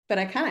but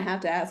I kind of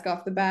have to ask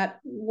off the bat,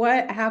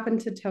 what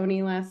happened to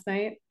Tony last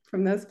night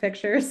from those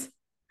pictures?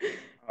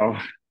 Oh,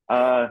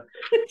 uh,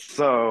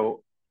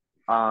 so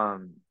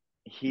um,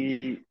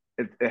 it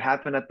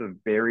happened at the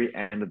very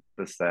end of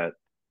the set,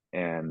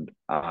 and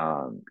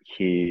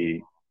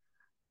he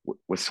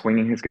was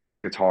swinging his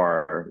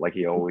guitar like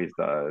he always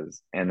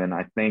does, and then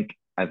I think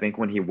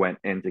when he went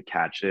in to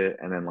catch it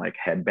and then like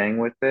headbang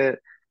with it,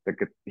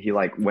 he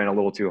like went a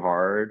little too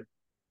hard,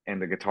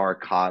 and the guitar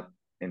caught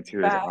into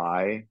his Back.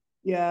 eye.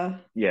 Yeah.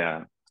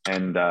 Yeah,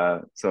 and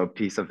so a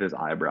piece of his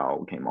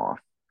eyebrow came off.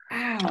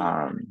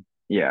 Wow.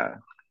 Yeah,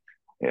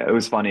 yeah, it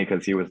was funny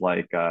because he was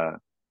like, I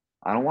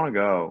don't want to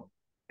go.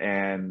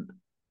 And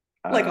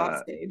Like off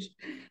uh stage.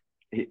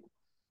 he,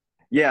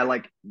 yeah,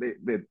 like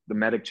the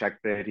medic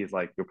checked it. He's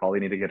like, you'll probably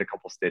need to get a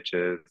couple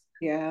stitches.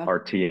 Yeah. Our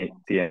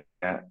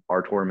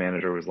tour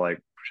manager was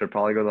like, should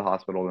probably go to the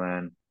hospital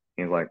then.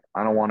 He's like,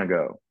 I don't want to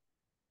go.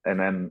 And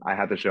then I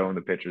had to show him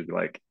the pictures,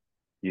 like,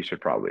 you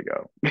should probably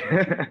go.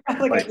 Like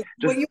Like, what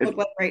just you it's look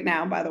like right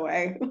now, by the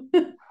way.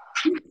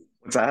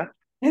 what's that?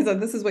 I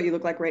said, this is what you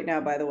look like right now,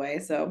 by the way.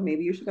 So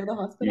maybe you should go to the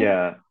hospital.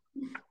 Yeah.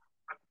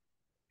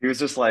 He was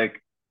just like,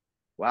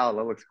 wow,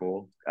 that looks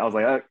cool. I was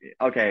like,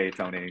 okay,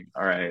 Tony,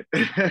 all right.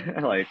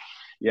 Like,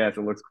 yes,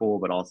 it looks cool,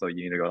 but also you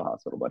need to go to the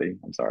hospital, buddy.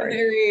 I'm A sorry.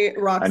 very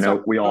rock I star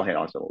know we all hate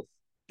moment. hospitals.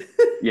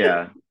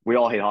 Yeah, we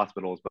all hate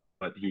hospitals,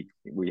 but he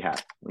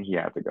had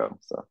to go.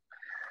 So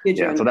Did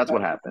you yeah, end so up that's what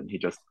going? happened. He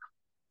just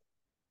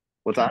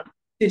what's that?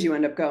 Did you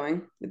end up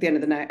going at the end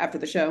of the night after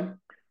the show?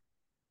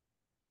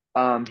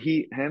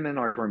 Him and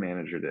our tour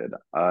manager did.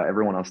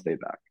 Everyone else stayed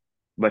back,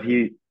 but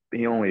he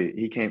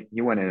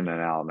went in and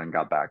out and then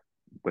got back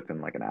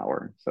within like an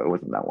hour, so it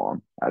wasn't that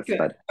long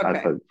Good.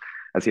 Okay.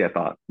 as he had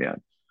thought. Yeah.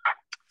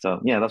 So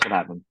yeah, that's what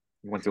happened.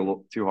 He went too a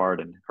little too hard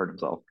and hurt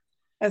himself.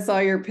 I saw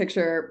your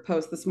picture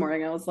post this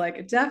morning. I was like,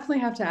 I definitely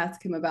have to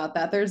ask him about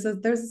that. There's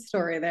a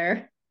story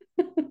there.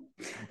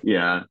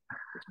 Yeah.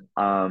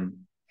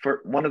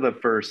 For one of the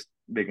first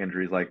big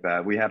injuries like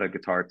that, we had a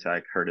guitar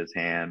tech hurt his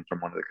hand from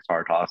one of the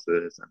guitar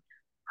tosses,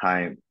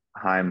 and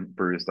Heim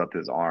bruised up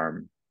his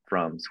arm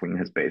from swinging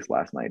his bass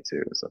last night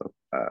too. So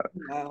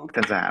Wow.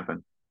 tends to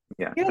happen.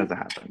 Yeah, Yeah. tends to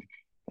happen.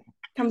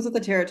 Comes with the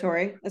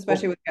territory,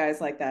 especially Cool. with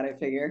guys like that, I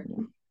figure.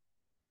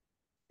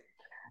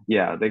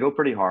 Yeah, they go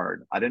pretty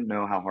hard. I didn't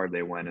know how hard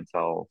they went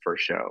until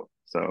first show.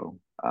 So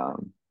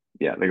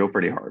yeah, they go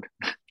pretty hard.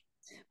 Well,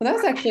 that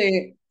was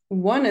actually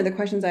one of the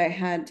questions I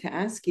had to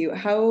ask you.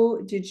 How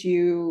did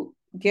you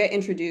get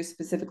introduced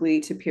specifically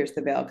to Pierce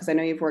the Veil? Because I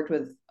know you've worked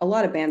with a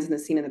lot of bands in the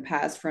scene in the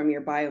past from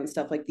your bio and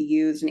stuff like The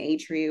Used and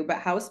Atreyu, but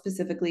how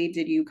specifically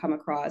did you come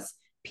across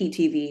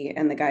PTV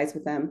and the guys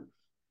with them?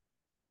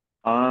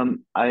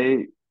 Um,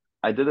 I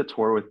I did a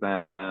tour with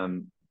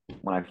them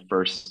when I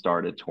first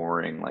started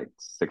touring like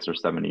 6 or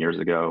 7 years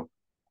ago.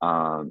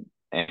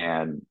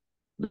 And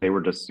they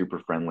were just super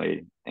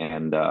friendly,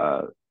 and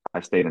I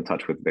stayed in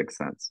touch with Big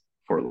Sense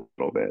for a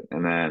little bit.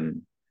 And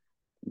then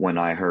when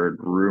I heard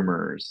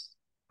rumors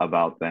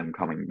about them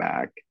coming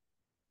back,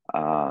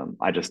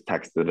 I just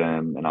texted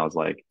him and I was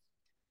like,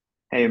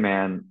 "Hey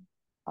man,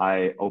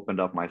 I opened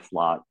up my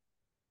slot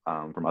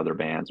from other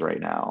bands right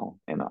now,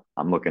 and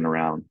I'm looking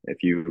around.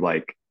 If you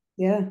like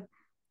Yeah.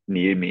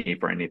 need me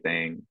for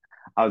anything.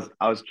 I was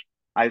I was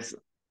I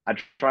I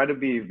try to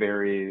be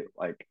very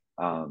like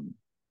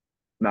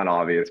not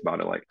obvious about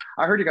it. Like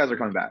I heard you guys are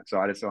coming back, so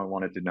I just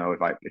wanted to know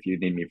if you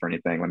need me for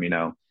anything, let me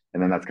know.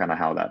 And then that's kind of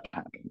how that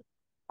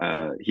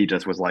happened. He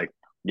just was like,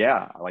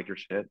 "Yeah, I like your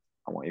shit.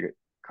 I want you to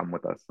come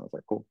with us." And I was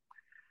like, "Cool."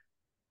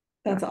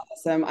 Yeah. That's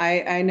awesome.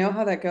 I know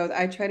how that goes.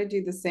 I try to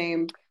do the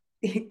same,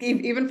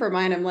 even for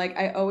mine. I'm like,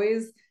 I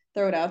always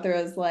throw it out there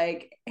as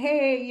like,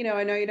 hey,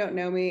 I know you don't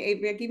know me.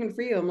 Like, even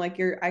for you, I'm like,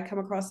 I come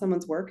across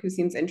someone's work who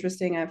seems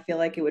interesting. I feel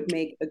like it would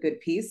make a good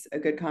piece, a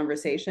good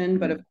conversation.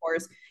 But of Mhm.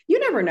 course, you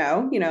never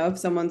know, if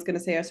someone's going to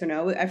say yes or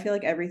no. I feel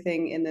like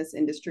everything in this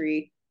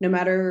industry, no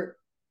matter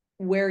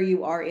where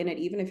you are in it,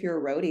 even if you're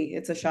a roadie,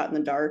 it's a shot in the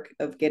dark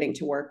of getting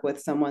to work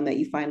with someone that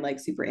you find like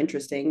super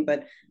interesting.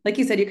 But like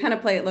you said, you kind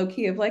of play it low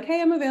key of like,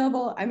 hey, I'm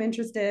available, I'm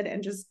interested,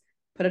 and just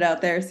put it out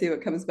there, see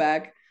what comes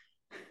back.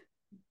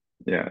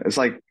 Yeah, it's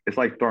like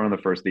throwing the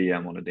first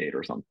DM on a date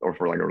or something, or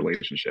for like a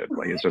relationship.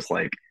 Like it's just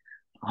like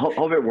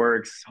hope it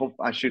works. Hope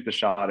I shoot the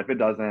shot. If it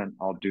doesn't,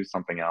 I'll do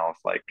something else.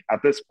 Like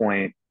at this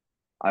point,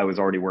 I was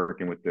already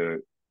working with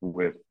the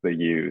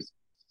U's,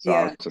 so I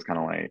Yeah, was just kind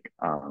of like,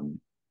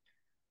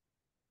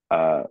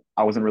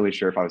 I wasn't really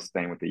sure if I was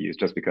staying with the U's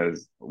just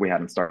because we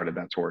hadn't started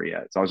that tour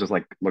yet. So I was just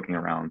like looking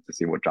around to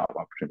see what job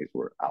opportunities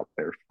were out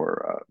there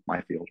for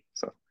my field.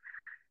 So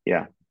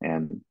yeah,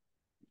 and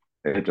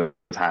it just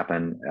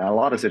happened. A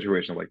lot of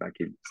situations like that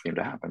keep seem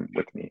to happen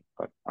with me,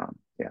 but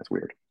yeah, it's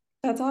weird.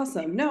 that's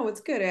awesome. No, it's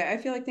good. I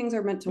feel like things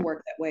are meant to Yeah.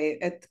 work that way.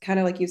 It's kind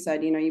of like you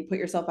said, you put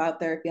yourself out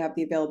there if you have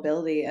the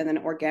availability, and then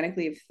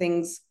organically, if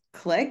things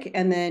click,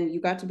 and then you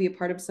got to be a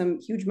part of some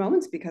huge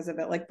moments because of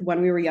it, like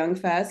when we were Young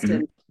Fest. Mhm.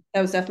 And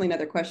that was definitely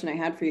another question I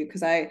had for you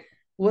because I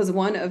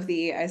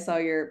saw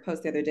your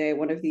post the other day,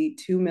 one of the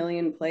 2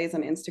 million plays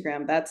on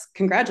Instagram. That's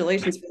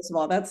congratulations, first of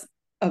all. That's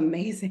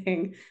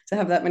amazing to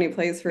have that many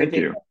plays for a Thank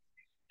video.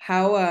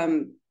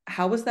 you.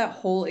 How was that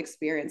whole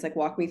experience? Like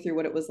walk me through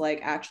what it was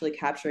like actually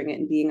capturing it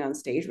and being on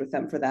stage with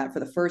them for that for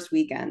the first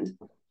weekend.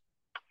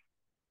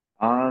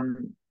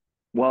 Um,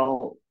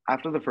 well,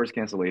 after the first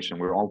cancellation,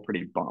 we were all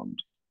pretty bummed,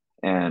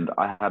 and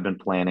I had been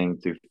planning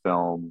to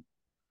film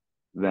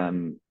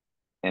them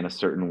in a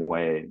certain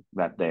way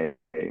that day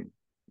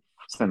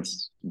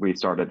since we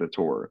started the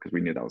tour because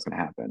we knew that was going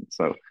to happen.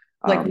 So,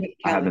 Like with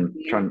I had Kellen, been you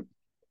mean? trying.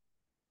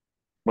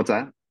 What's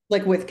that?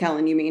 Like with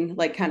Kellen, you mean?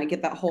 Like kind of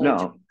get that whole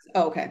No,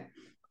 oh, okay.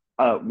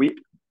 we.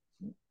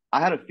 I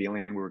had a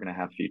feeling we were going to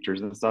have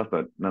features and stuff,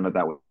 but none of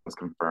that was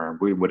confirmed.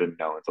 We wouldn't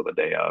know until the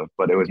day of.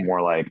 But it was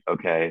more like,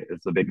 okay,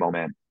 it's a big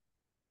moment.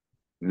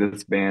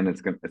 This band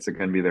is going. It's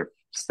going to be their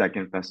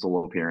second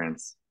festival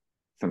appearance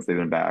since they've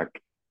been back.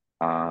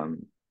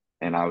 Um,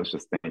 and I was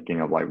just thinking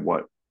of like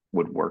what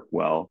would work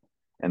well.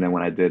 And then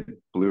when I did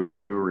Blue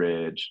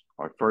Ridge,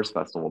 our first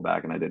festival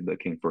back, and I did the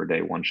King for a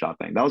Day one shot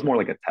thing, that was more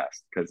like a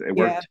test because it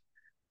Yeah. worked.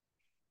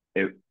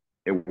 It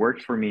it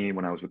worked for me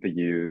when I was with the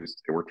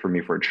Used. It worked for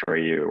me for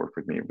Atreyu. It worked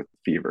for me with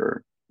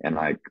Fever. And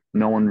like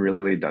no one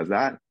really does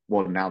that.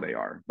 Well, now they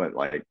are, but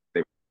like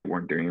they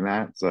weren't doing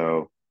that.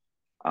 So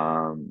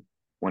um,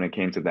 when it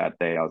came to that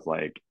day, I was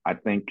like, I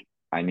think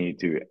I need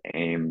to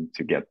aim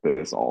to get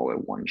this all in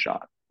one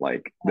shot.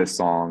 Like this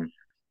song,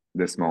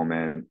 this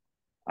moment,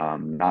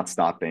 not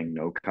stopping,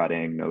 no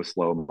cutting, no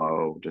slow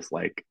mo, just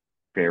like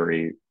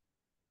very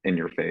in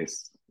your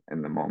face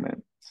in the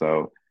moment.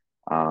 So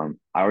I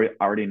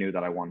already knew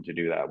that I wanted to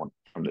do that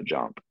from the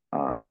jump.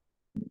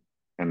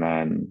 And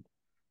then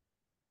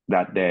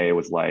that day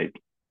was like,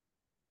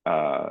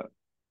 uh,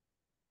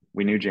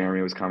 we knew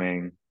Jeremy was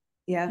coming.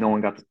 Yeah. No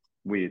one got to,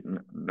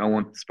 no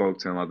one spoke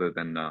to him other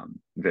than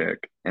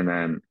Vic. And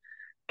then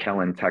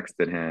Kellen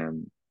texted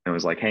him and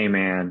was like, "Hey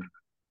man,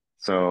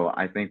 so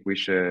I think we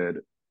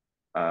should.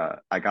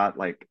 I got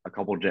like a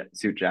couple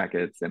suit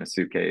jackets and a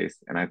suitcase,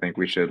 and I think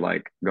we should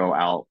like go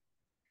out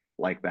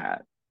like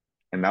that."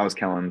 And that was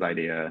Kellen's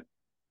idea.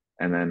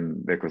 And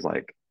then Vic was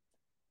like,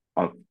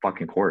 "Of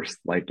fucking course,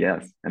 like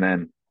yes." And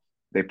then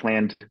they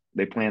planned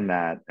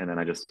that, and then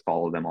I just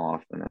followed them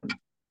off and then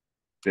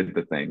did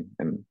the thing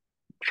and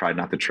tried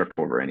not to trip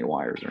over any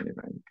wires or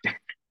anything.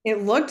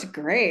 It looked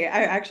great.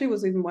 I actually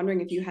was even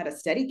wondering if you had a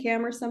steady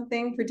cam or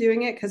something for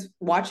doing it because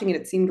watching it,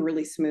 it seemed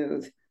really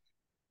smooth.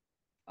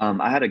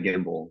 I had a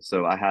gimbal,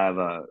 so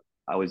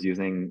I was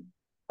using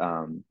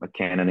a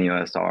Canon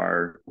EOS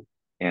R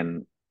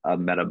and a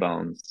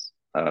Metabones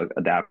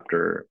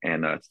adapter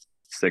and a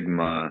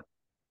Sigma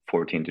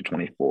 14 to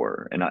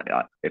 24. And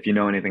if you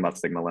know anything about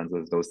Sigma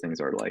lenses, those things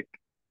are like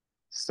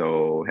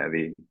so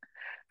heavy,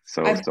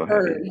 I've so heavy.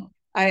 heard.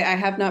 I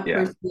have not Yeah,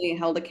 personally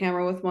held a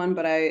camera with one,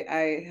 but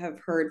I have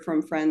heard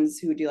from friends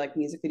who do like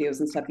music videos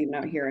and stuff, even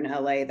out here in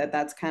LA, that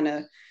that's kind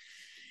of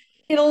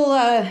it'll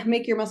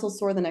make your muscles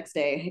sore the next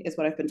day, is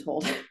what I've been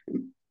told.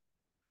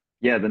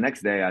 yeah. The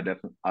next day, I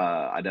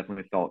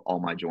definitely felt all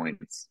my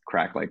joints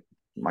crack like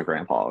my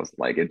grandpa's.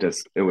 Like it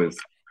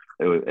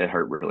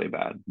hurt really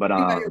bad. But You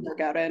got your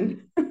workout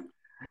in.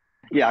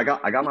 yeah, I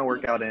got my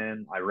workout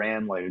in. I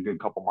ran like a good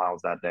couple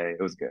miles that day.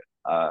 It was good.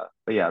 But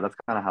yeah, that's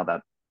kind of how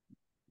that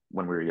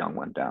when we were young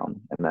went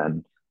down.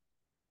 And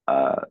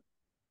then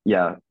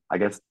yeah, I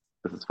guess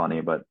this is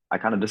funny, but I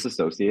kind of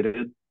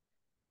disassociated.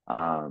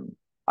 Um,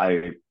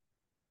 I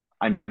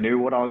I knew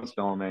what I was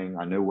filming.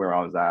 I knew where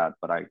I was at,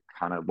 but I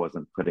kind of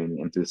wasn't putting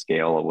into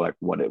scale of like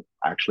what it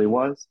actually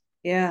was.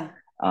 Yeah.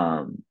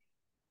 Um,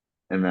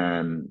 and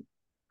then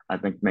I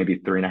think maybe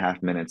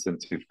 3.5 minutes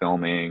into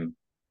filming,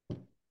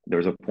 there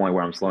was a point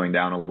where I'm slowing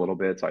down a little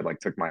bit, so I like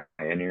took my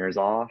in-ears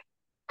off,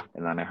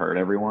 and then I heard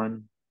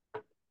everyone,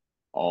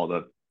 all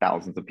the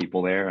thousands of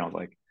people there, and I was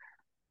like,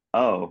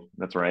 "Oh,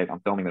 that's right.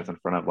 I'm filming this in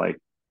front of like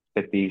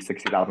 50,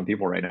 60,000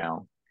 people right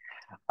now."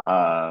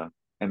 Uh,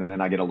 and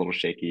then I get a little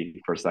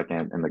shaky for a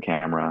second in the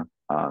camera.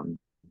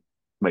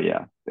 But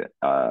yeah,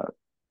 uh,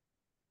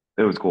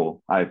 it was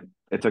cool. I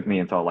It took me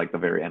until like the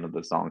very end of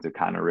the song to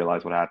kind of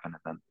realize what happened,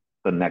 and then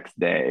the next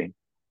day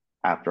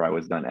after I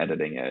was done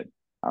editing it,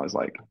 I was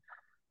like,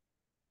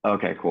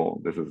 "Okay,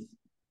 cool.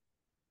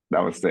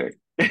 That was sick."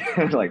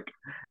 Like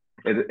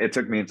it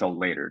took me until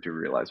later to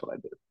realize what I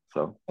did.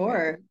 So yeah,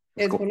 Sure. it's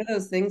It's cool. one of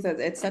those things that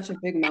it's such a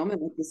big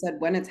moment, like you said,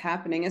 when it's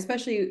happening,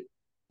 especially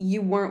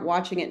you weren't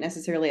watching it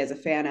necessarily as a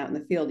fan out in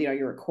the field,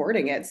 you're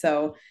recording it.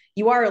 So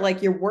you are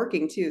like you're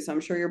working too. So I'm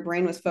sure your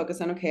brain was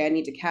focused on, okay, I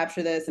need to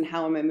capture this and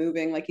how am I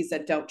moving? Like you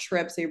said, don't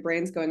trip. So your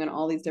brain's going on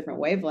all these different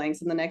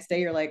wavelengths. And the next day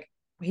you're like,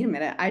 wait a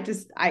minute,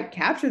 I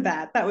captured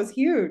that. That was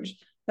huge.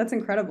 That's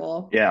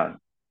incredible. Yeah,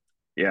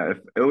 yeah.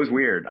 It was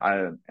weird.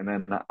 And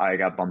then I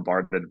got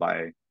bombarded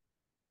by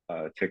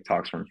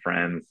TikToks from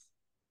friends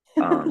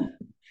um,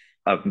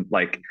 of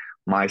like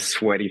my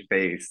sweaty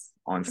face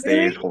on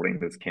stage Really? holding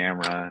this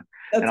camera,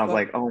 and That's I was fun.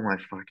 like, "Oh my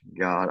fucking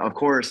god!" Of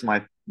course,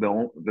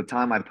 the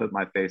time I put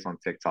my face on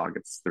TikTok,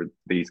 it's through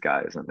these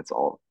guys, and it's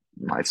all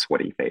my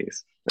sweaty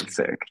face. It's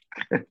sick.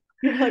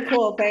 You're like,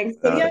 cool, thanks.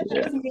 But yeah, that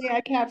Yeah. was me.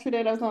 I captured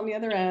it. I was on the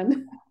other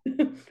end.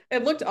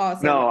 It looked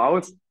awesome. No,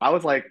 I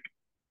was like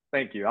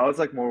Thank you. I was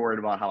like more worried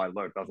about how I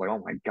looked. I was like, oh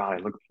my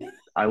God,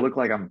 I look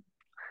like I'm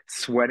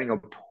sweating a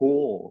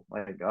pool.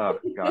 Like, oh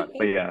God.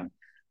 But yeah,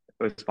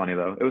 it was funny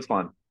though. It was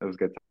fun. It was a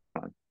good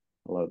time.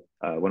 I love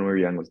when we were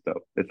young was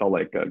dope. It felt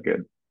like a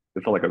good.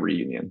 It felt like a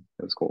reunion.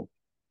 It was cool.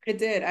 It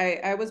did.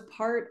 I was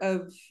part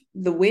of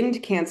the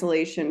wind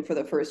cancellation for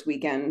the first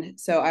weekend.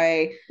 So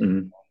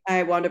Mhm.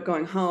 I wound up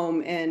going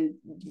home, and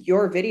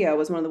your video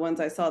was one of the ones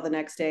I saw the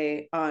next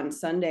day on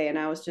Sunday. And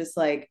I was just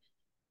like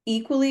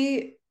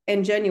equally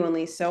and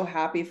genuinely so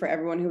happy for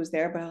everyone who was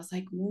there. But I was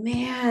like,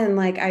 man,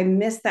 like I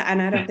missed that. And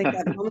I don't think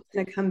that moment's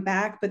going to come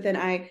back. But then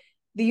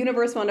the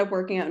universe wound up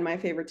working out in my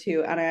favor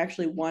too. And I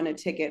actually won a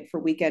ticket for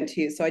weekend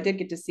two. So I did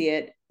get to see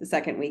it the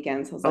second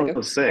weekend. So I was like, Oh,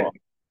 okay, sick. cool.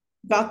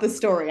 Got the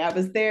story. I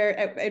was there.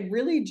 It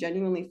really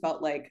genuinely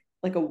felt like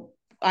a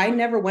I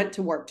never went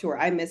to Warp Tour.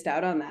 I missed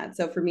out on that.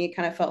 So for me, it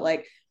kind of felt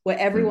like what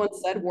Mm. everyone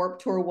said Warp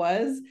Tour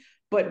was,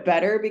 but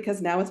better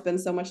because now it's been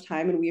so much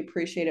time and we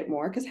appreciate it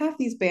more because half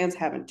these bands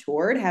haven't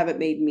toured, haven't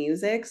made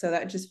music. So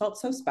that just felt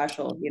so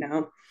special, you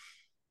know?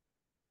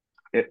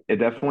 It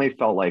definitely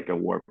felt like a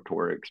Warped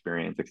Tour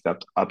experience,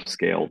 except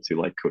upscale to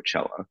like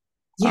Coachella.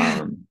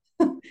 Yeah.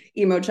 Um,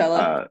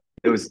 Emochella.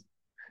 it was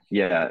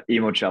yeah,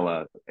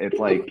 Emochella. It's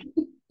like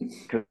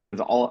because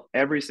all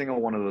every single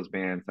one of those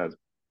bands has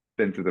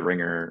been through the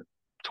ringer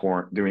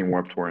tour doing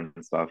Warped Tour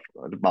and stuff.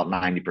 About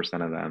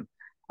 90% of them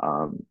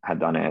had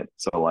done it.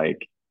 So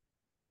like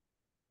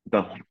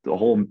the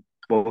whole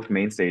both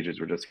main stages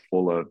were just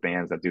full of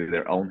bands that do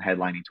their own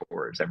headlining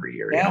tours every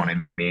year. You know what Yeah,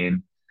 I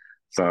mean?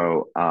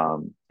 So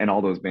and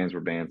all those bands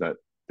were bands that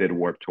did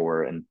Warped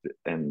Tour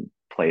and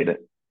played it,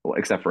 well,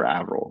 except for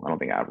Avril. I don't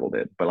think Avril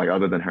did, but like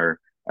other than her,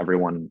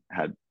 everyone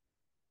had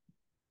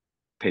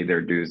paid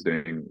their dues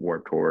doing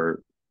Warped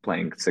Tour,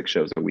 playing 6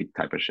 shows a week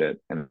type of shit.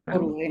 And then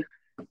totally.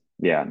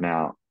 yeah,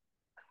 now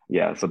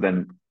yeah. So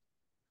then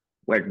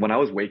like when I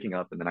was waking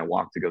up and then I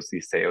walked to go see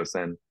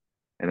Seosin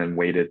and then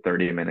waited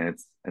 30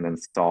 minutes and then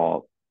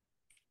saw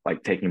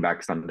like Taking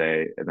Back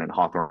Sunday and then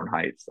Hawthorne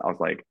Heights, I was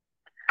like,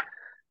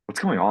 what's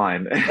going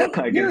on? What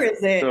Like year it's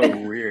is it? so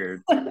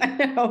weird.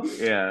 I know.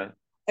 Yeah.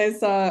 I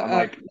saw I'm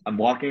like, I'm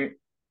walking.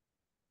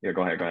 Yeah,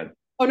 go ahead, go ahead.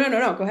 oh no,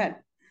 go ahead.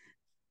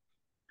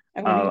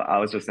 I want to hear. I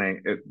was just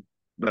saying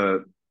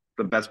the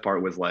the best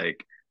part was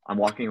like I'm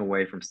walking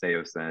away from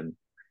Seosin,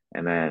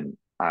 and then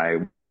I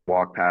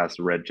walk past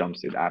Red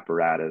Jumpsuit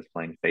Apparatus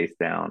playing Face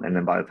Down, and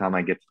then by the time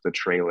I get to the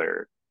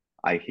trailer,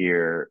 I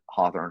hear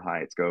Hawthorne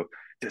Heights go,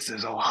 "This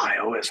is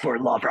Ohio is for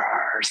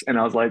lovers," and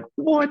I was like,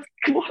 "What?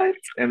 What?"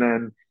 And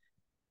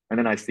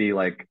then I see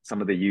like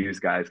some of the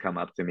used guys come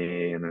up to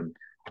me, and then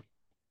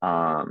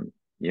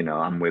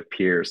I'm with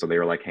peers, so they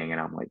were like hanging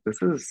out. I'm like,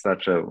 this is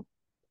such a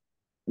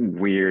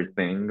weird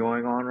thing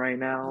going on right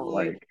now.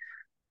 Totally.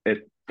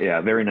 Like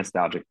yeah, very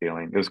nostalgic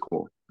feeling. It was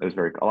cool. It was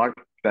very a lot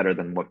better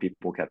than what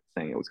people kept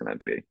saying it was going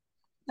to be.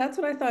 That's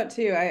what I thought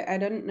too. I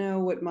didn't know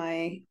what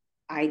I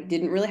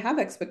didn't really have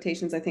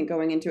expectations, I think,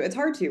 going into it. It's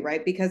hard to,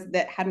 right? Because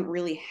that hadn't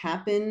really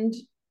happened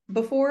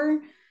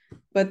before.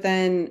 But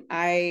then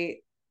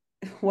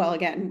well,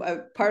 again,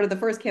 part of the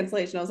first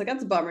cancellation, I was like,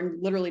 that's a bummer.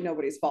 Literally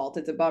nobody's fault.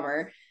 It's a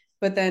bummer.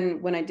 But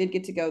then when I did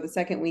get to go the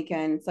second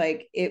weekend, it's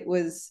like it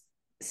was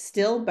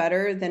still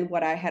better than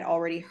what I had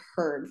already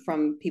heard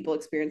from people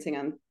experiencing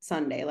on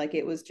Sunday. Like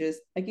it was just,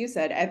 like you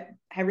said,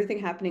 everything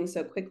happening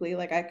so quickly.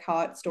 Like I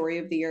caught Story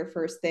of the Year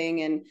first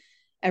thing and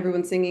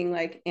everyone singing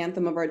like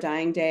Anthem of Our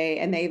Dying Day.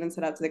 And they even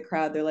said out to the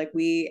crowd, they're like,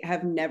 we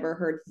have never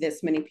heard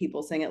this many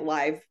people sing it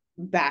live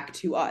back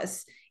to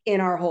us in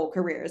our whole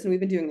careers, and we've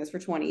been doing this for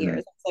 20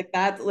 years. Mm.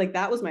 It's like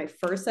that was my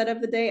first set of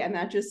the day, and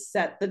that just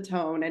set the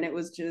tone. And it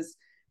was just,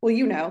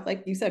 well,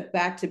 like you said,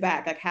 back to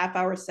back, like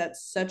half-hour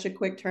sets, such a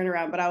quick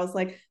turnaround. But I was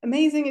like,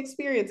 amazing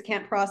experience,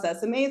 can't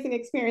process, amazing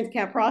experience,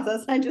 can't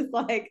process. I just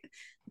like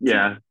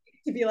Yeah,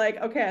 to be like,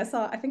 okay,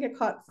 I think I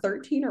caught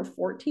 13 or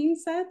 14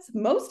 sets,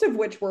 most of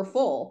which were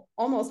full,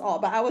 almost all.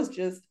 But I was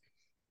just,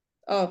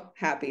 oh,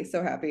 happy,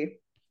 so happy,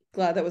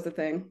 glad that was a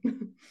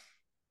thing.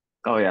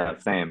 oh yeah,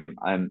 same.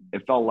 And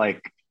it felt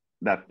like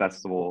that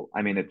festival.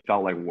 I mean, it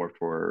felt like Warped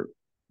Tour,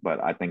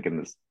 but I think in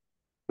this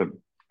the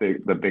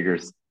the bigger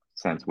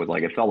sense was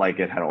like it felt like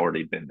it had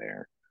already been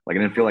there. Like it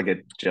didn't feel like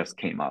it just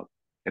came up.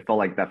 It felt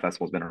like that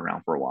festival's been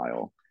around for a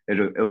while. It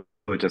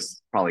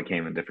just probably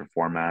came in different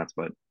formats,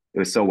 but it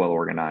was so well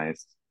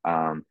organized.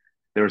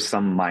 There were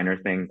some minor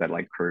things that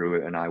like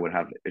crew and I would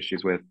have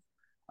issues with,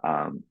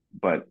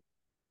 but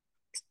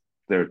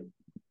they're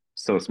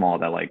so small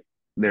that like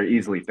they're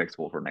easily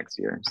fixable for next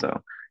year.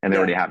 So and they Yeah.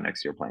 already have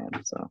next year planned.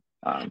 So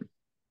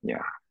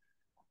yeah,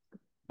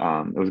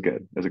 it was good.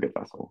 It was a good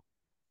festival.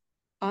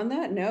 On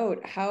that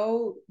note,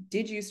 how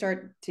did you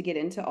start to get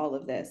into all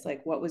of this?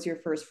 Like, what was your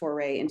first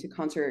foray into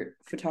concert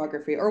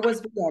photography, or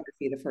was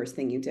photography the first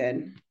thing you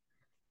did?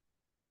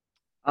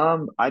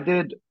 I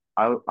did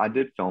I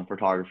did film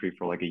photography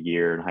for like a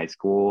year in high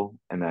school,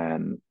 and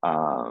then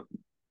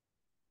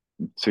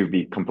to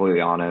be completely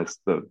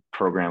honest, the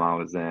program I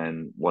was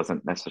in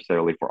wasn't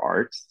necessarily for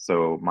arts.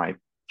 So my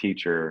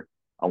teacher,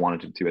 I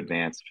wanted to do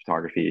advanced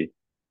photography,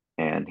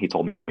 and he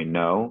told me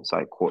no, so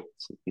I quit.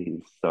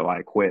 So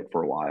I quit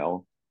for a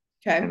while,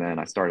 and Okay. then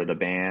I started a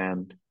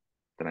band.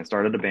 Then I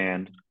started a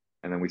band,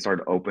 and then we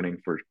started opening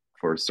for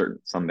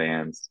some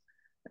bands,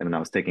 and then I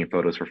was taking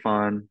photos for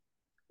fun.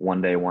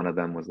 One day, one of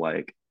them was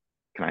like,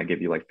 "Can I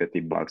give you like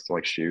 $50 to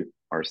like shoot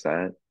our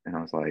set?" And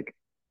I was like,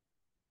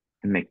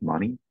 "And make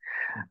money?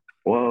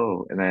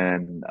 Whoa!" And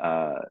then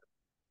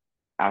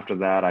after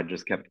that, I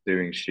just kept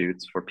doing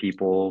shoots for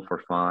people for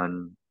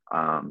fun.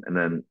 And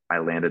then I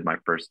landed my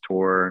first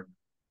tour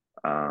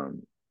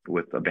um,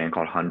 with a band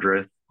called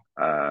Hundredth.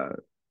 Uh,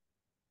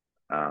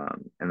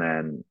 and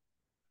then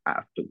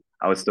after,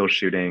 I was still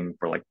shooting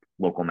for like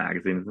local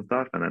magazines and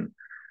stuff. And then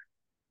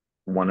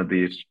one of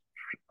these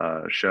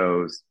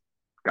shows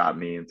got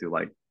me into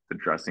like the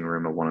dressing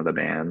room of one of the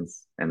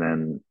bands. And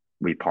then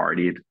we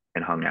partied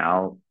and hung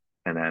out.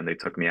 And then they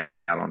took me out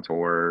on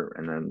tour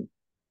and then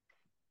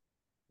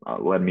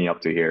led me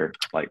up to here.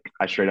 Like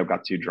I straight up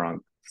got too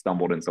drunk,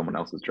 stumbled in someone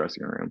else's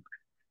dressing room.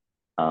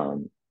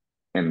 Um,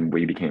 and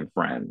we became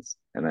friends.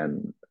 And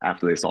then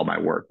after they saw my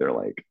work, they're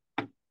like,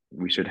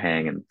 we should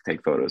hang and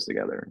take photos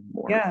together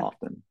more Yeah,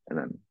 often. And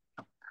then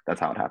that's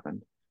how it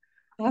happened.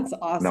 that's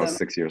And that was awesome.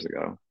 6 years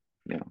ago.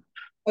 Yeah.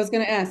 I was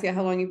going to ask, yeah,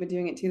 how long you've been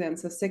doing it too then?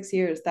 So 6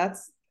 years.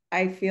 That's,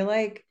 I feel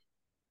like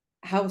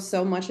how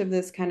so much of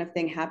this kind of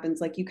thing happens.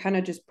 Like you kind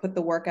of just put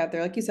the work out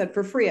there, like you said,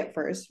 for free at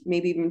first,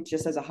 maybe even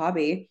just as a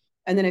hobby.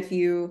 And then if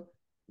you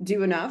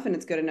do enough and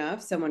it's good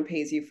enough, someone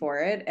pays you for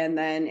it. And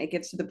then it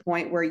gets to the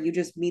point where you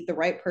just meet the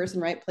right person,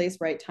 right place,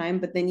 right time.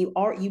 But then you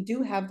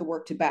do have the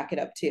work to back it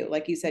up too.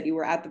 Like you said, you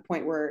were at the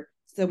point where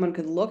someone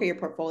could look at your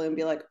portfolio and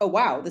be like, oh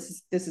wow,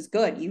 this is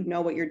good. You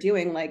know what you're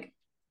doing. Like,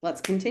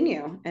 let's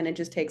continue. And it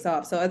just takes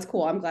off. So that's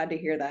cool. I'm glad to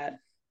hear that.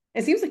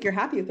 It seems like you're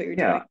happy with what you're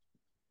doing. Yeah.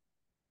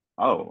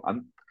 Oh,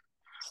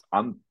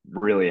 I'm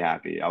really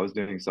happy. I was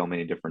doing so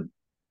many different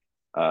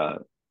uh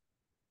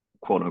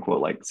quote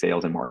unquote like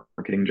sales and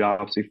marketing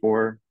jobs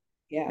before.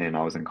 Yeah. And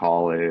I was in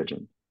college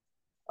and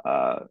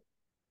uh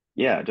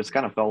yeah, it just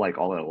kind of felt like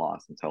all at a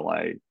loss until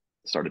I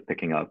started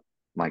picking up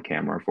my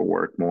camera for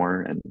work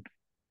more. And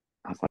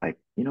I was like,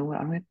 you know what?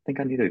 I don't think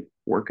I need to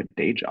work a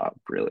day job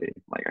really.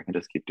 Like I can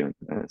just keep doing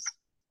this.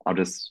 I'll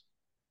just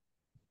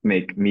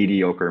make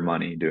mediocre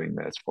money doing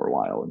this for a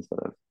while instead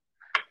of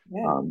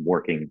Yeah.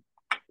 working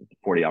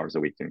 40 hours a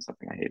week doing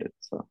something I hated.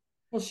 So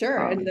Well, sure.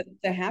 And um, the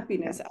yeah,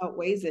 happiness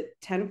outweighs it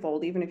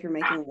tenfold, even if you're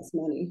making less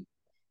money.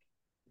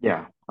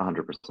 yeah,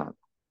 100%.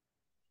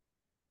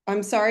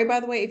 I'm sorry, by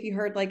the way, if you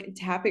heard like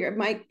tapping.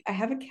 Mike, I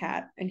have a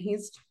cat and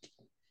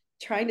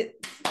trying to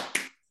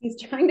he's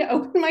trying to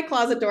open my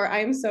closet door. I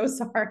am so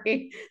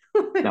sorry.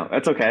 No,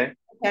 it's okay.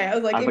 Okay, I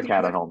was like, I have if a you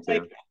cat heard at home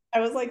like too. I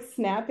was like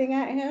snapping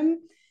at him.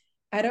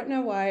 I don't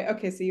know why.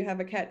 Okay, so you have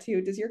a cat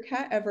too. Does your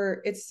cat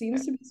ever, it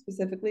seems to be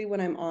specifically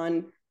when I'm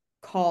on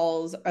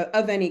calls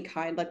of any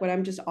kind, like when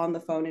I'm just on the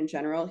phone in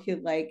general, he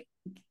like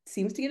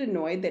seems to get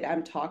annoyed that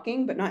I'm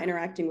talking but not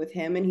interacting with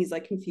him and he's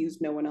like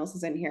confused no one else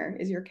is in here.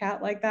 Is your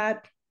cat like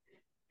that?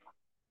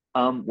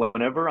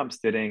 Whenever I'm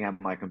sitting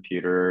at my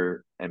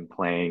computer and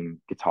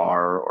playing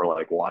guitar or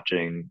like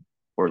watching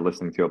or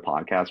listening to a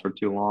podcast for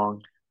too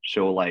long,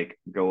 she'll like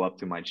go up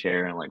to my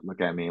chair and like look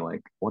at me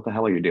like, what the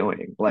hell are you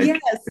doing? Like, Yes.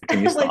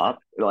 can you Like, stop?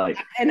 Like,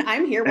 and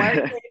I'm here. Why are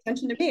you paying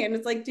attention to me? And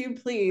it's like,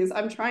 dude, please.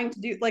 I'm trying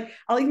to do like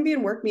I'll even be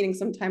in work meetings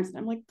sometimes and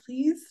I'm like,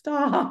 please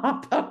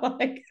stop.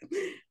 Like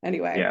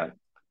anyway. yeah.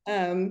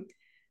 Um,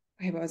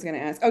 okay, what I was going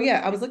to ask. Oh,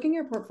 yeah, I was looking at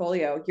your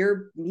portfolio.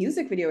 Your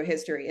music video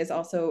history is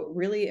also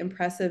really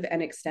impressive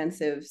and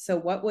extensive. So,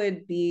 what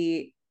would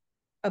be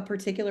a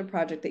particular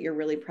project that you're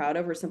really proud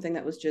of, or something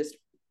that was just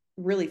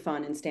really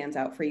fun and stands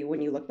out for you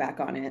when you look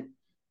back on it?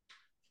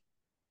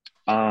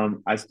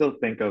 I still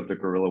think of the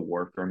guerrilla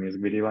warfare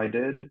music video I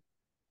did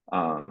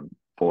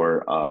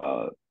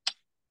for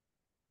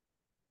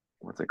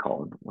what's it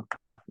called? What's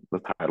the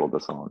title of the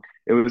song?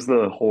 It was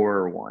the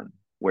horror one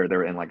where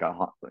they're in like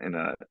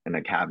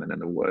a cabin in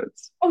the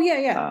woods. Oh, yeah,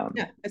 yeah, Um,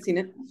 yeah. I've seen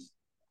it.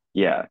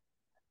 yeah,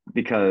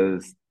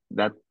 because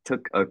that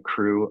took a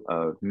crew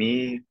of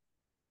me,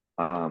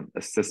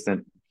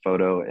 assistant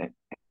photo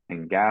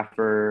and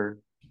gaffer,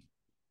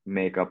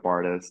 makeup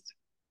artist,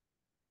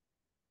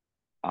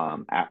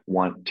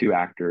 two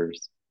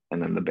actors,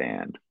 and then the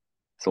band.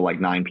 So like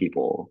 9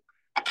 people.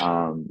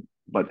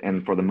 But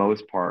and for the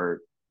most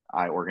part,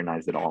 I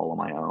organized it all on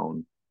my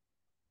own,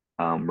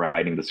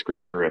 writing the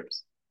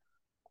scripts,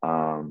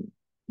 um,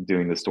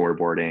 doing the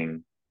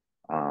storyboarding,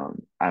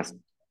 as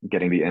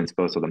getting the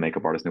inspo so the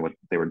makeup artist knew what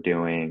they were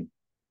doing,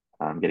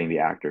 getting the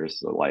actors.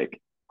 So like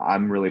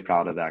I'm really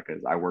proud of that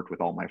because I worked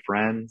with all my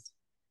friends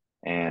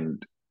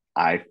and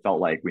I felt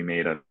like we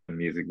made a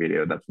music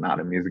video that's not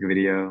a music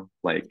video.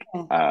 Like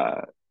Oh,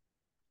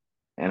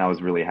 and I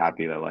was really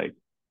happy that like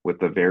with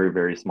the very,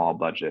 very small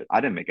budget, I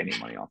didn't make any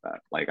money off that.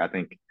 Like I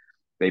think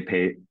they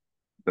paid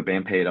the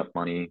band paid up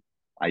money.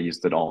 I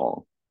used it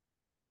all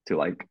to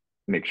like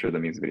make sure the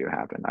music video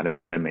happened. I didn't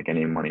make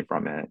any money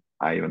from it.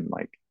 I even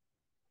like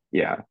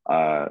yeah.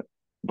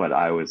 But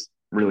I was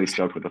really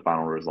stoked with the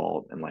final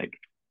result and like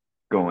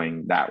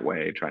going that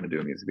way trying to do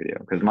a music video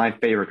because my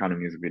favorite kind of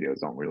music videos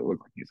don't really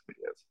look like music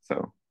videos.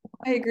 So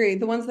I agree.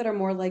 The ones that are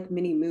more like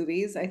mini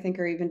movies, I think,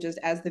 are even just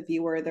as the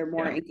viewer, they're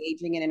more yeah,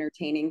 engaging and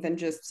entertaining than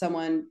just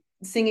someone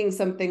singing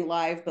something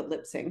live but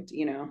lip synced,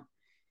 you know?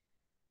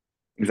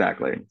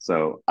 exactly.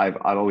 So I've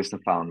always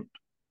found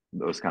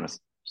those kind of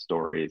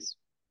stories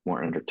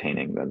more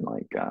entertaining than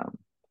like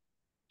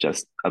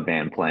just a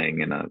band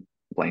playing in a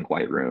blank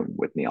white room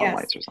with neon Yes,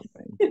 lights or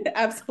something. Yeah.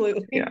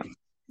 absolutely.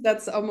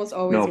 That's almost No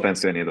always what.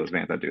 offense to any of those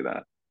bands that do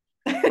that,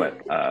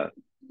 but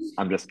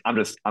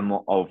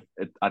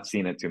I've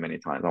seen it too many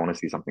times. I want to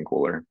see something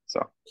cooler. So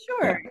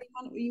yeah, Sure.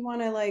 You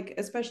want to like,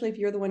 especially if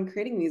you're the one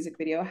creating music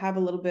video, have a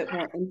little bit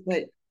more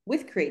input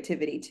with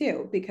creativity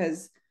too,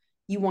 because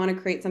you want to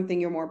create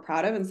something you're more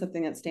proud of and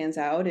something that stands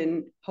out.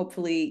 And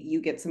hopefully you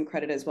get some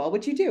credit as well,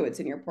 which you do. It's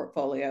in your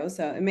portfolio.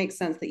 So it makes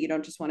sense that you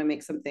don't just want to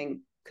make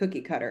something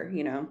cookie cutter,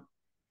 you know?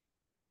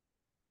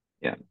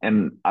 yeah.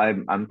 And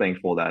I'm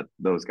thankful that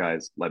those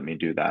guys let me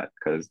do that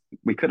because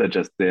we could have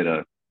just did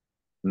a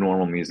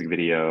normal music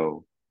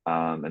video,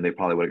 and they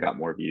probably would have got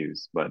more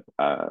views, but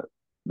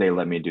they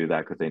let me do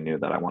that because they knew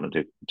that I wanted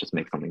to just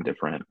make something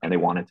different, and they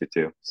wanted to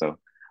too. So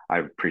I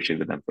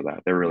appreciated them for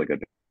that. They're a really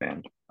good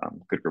band,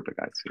 good group of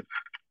guys too.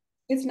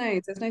 It's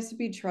nice. It's nice to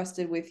be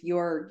trusted with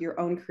your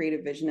own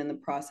creative vision in the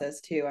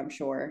process too, I'm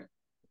sure.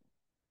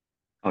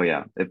 Oh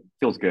yeah, it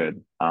feels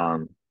good.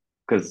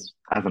 Because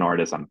as an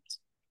artist,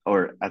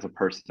 or as a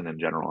person in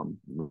general, I'm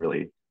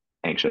really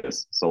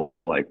anxious. So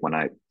like when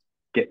I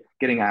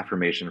getting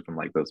affirmation from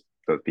like those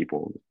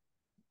people,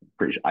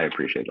 I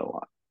appreciate it a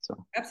lot.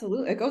 So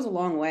Absolutely. It goes a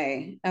long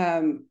way.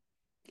 And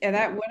yeah.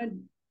 that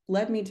wanted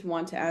led me to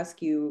want to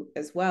ask you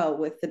as well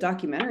with the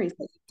documentaries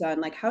that you've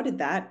done, like how did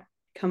that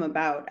come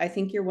about? I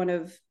think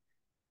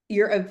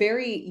you're a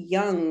very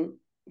young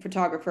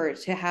photographer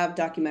to have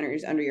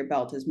documentaries under your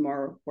belt is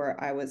more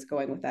where I was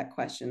going with that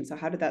question. So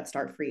how did that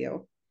start for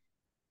you?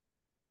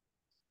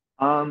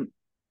 Um,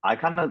 I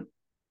kind of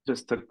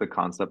just took the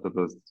concept of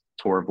those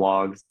tour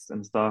vlogs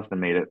and stuff and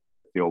made it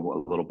feel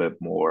a little bit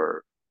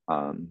more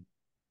um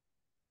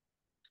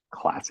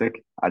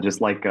classic.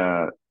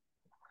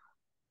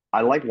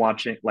 I like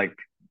watching like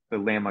the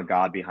Lamb of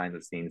God behind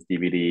the scenes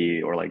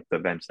DVD or like the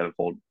Avenged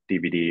Sevenfold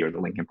DVD or the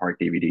Linkin Park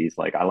DVDs.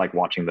 Like I like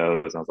watching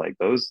those. I was like,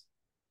 those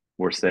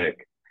were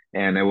sick.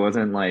 And it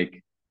wasn't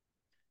like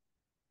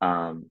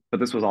but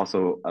this was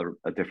also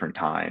a different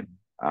time.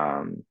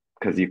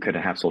 Because you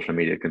couldn't have social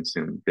media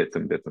consume bits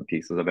and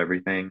pieces of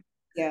everything.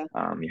 Yeah.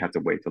 You had to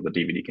wait till the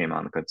DVD came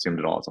out and consumed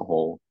it all as a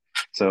whole.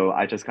 So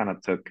I just kind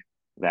of took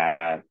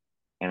that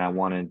and I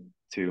wanted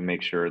to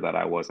make sure that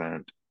I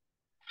wasn't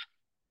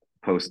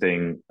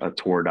posting a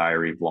tour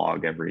diary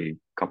vlog every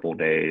couple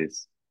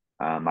days.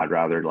 I'd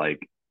rather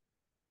like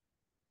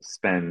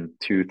spend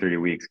 2, 3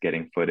 weeks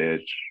getting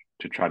footage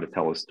to try to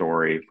tell a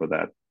story for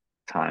that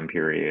time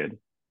period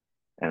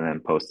and then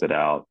post it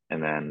out.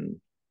 And then,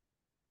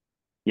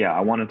 yeah,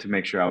 I wanted to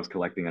make sure I was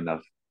collecting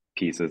enough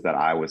pieces that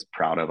I was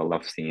proud of,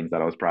 enough scenes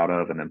that I was proud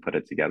of, and then put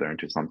it together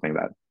into something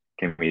that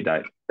can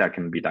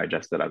be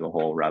digested as a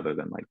whole rather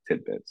than like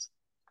tidbits,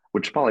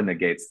 which probably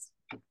negates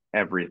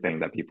everything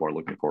that people are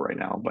looking for right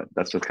now. But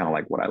that's just kind of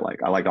like what I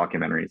like. I like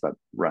documentaries that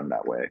run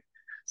that way.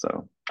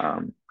 So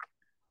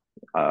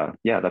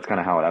yeah, that's kind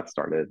of how that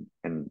started.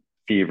 And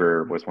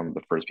Fever was one of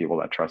the first people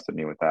that trusted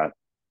me with that.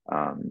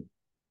 Um,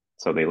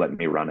 so they let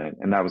me run it,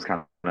 and that was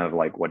kind of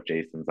like what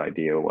Jason's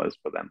idea was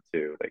for them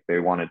too. Like they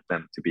wanted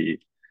them to be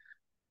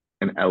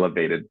an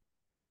elevated,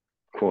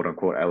 quote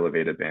unquote,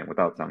 elevated band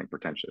without sounding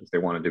pretentious. They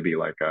wanted to be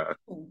like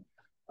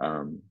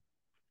um,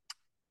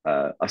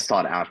 a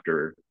sought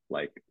after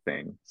like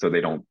thing. So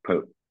they don't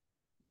put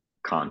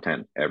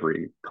content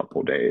every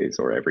couple days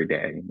or every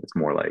day. It's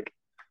more like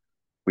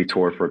we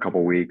tour for a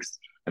couple weeks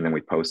and then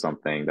we post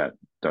something that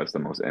does the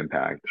most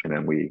impact, and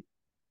then we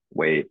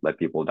wait, let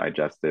people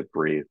digest it,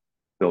 breathe,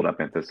 build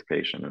up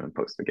anticipation, and then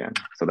post again.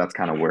 So that's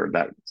kind of where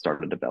that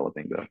started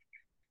developing the.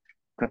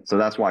 So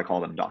that's why I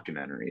call them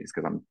documentaries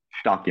because I'm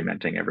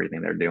documenting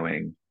everything they're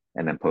doing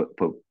and then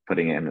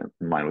putting it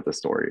in line with the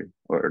story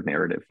or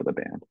narrative for the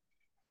band.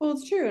 Well,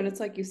 it's true. And it's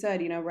like you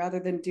said, rather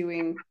than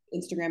doing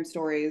Instagram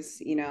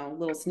stories,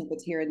 little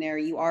snippets here and there,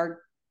 you are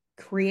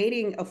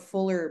creating a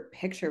fuller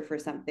picture for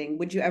something.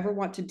 Would you ever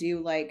want to do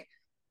like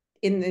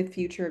in the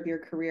future of your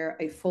career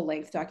a full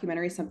length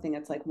documentary, something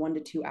that's like 1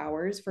 to 2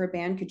 hours for a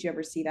band? Could you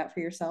ever see that for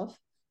yourself?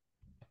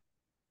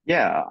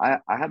 Yeah,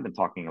 I have been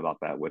talking about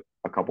that with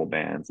a couple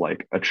bands.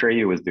 Like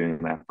Atreyu was doing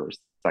that for a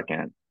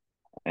second,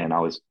 and I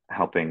was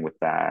helping with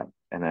that.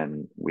 And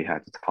then we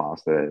had to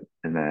toss it.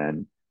 And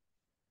then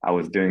I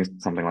was doing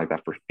something like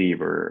that for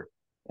Fever,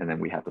 and then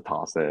we had to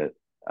toss it.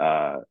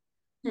 Uh,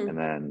 and Hmm.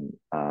 then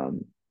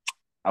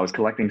I was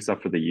collecting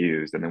stuff for the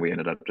used, and then we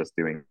ended up just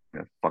doing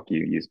a fuck you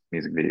used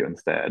music video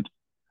instead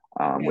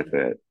Yeah. with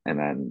it.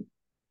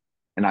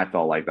 And I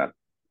felt like that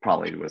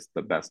probably was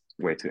the best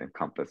way to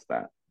encompass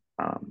that,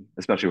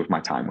 especially with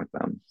my time with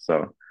them.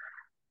 So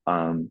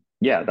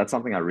yeah, that's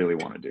something I really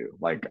want to do.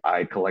 Like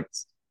I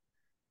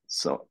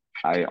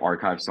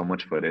archive so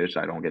much footage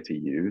I don't get to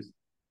use,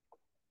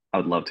 I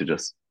would love to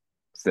just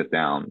sit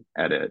down,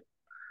 edit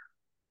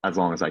as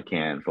long as I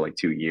can for like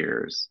 2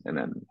 years, and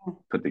then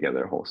put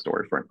together a whole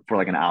story for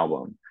like an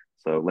album.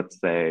 So let's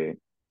say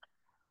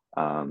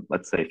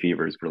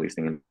Fever is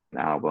releasing an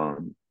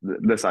album.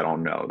 This I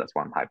don't know. That's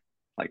why I'm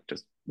like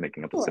just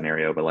making up a Sure.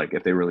 scenario. But like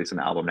if they release an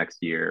album next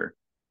year,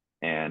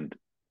 and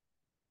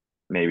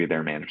maybe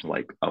their manager's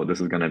like, oh,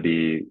 this is gonna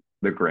be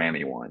the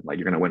Grammy one. Like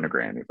you're gonna win a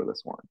Grammy for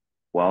this one.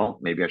 Well,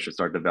 maybe I should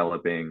start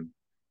developing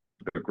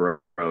the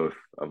growth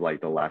of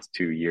like the last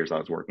 2 years I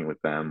was working with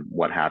them,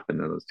 what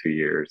happened in those 2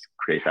 years,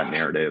 create that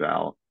narrative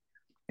out,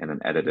 and then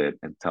edit it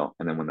and tell.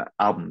 And then when the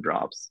album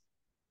drops,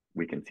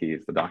 we can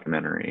tease the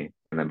documentary.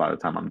 And then by the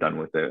time I'm done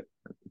with it,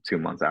 2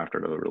 months after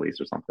the release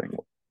or something,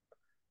 we'll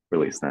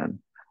release then.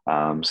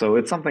 So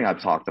it's something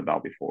I've talked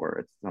about before.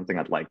 It's something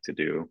I'd like to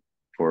do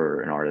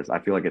for an artist. I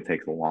feel like it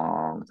takes a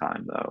long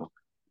time though.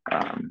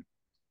 Um,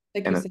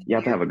 Like you and said, you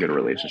have to years. have a good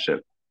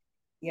relationship.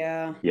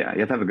 Yeah. Yeah, you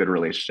have to have a good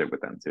relationship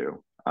with them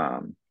too.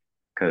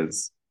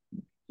 Because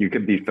you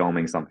could be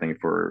filming something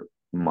for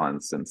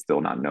months and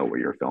still not know what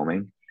you're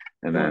filming.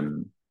 And Sure.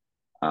 then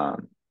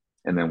um,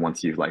 and then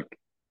once you like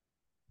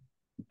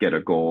get a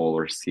goal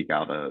or seek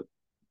out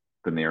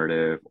the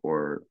narrative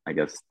or I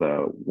guess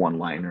the one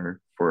liner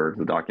for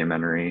the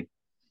documentary,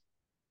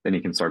 then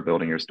you can start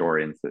building your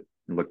story and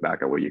look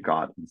back at what you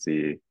got and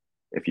see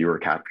if you were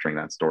capturing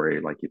that story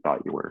like you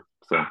thought you were.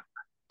 So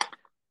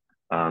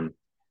um,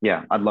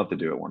 yeah, I'd love to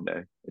do it one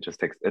day.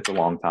 It's a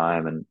long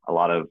time and a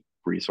lot of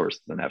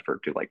resources and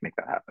effort to like make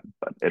that happen.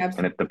 But it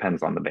Absolutely.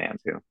 depends on the band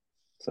too.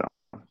 So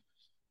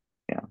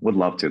yeah, would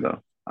love to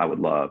though. I would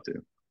love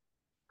to.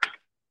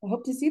 I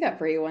hope to see that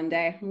for you one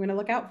day. I'm going to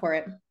look out for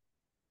it.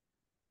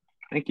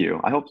 Thank you.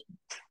 I hope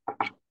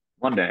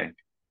one day,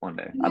 one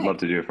day, I'd love Nice.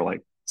 to do it for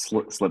like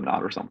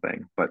Slipknot or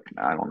something, but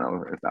I don't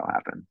know if that'll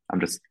happen. I'm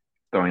just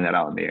throwing that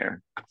out in the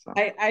air. So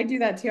I do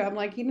that too. I'm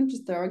like, even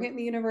just throwing it in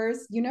the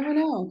universe, you never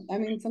know. I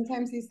mean,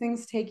 sometimes these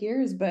things take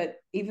years, but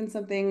even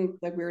something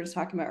like we were just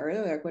talking about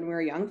earlier, like when we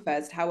were Young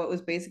Fest, how it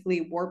was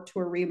basically Warped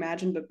Tour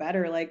reimagined but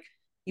better. Like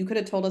you could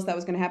have told us that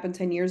was going to happen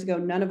 10 years ago.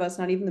 None of us,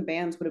 not even the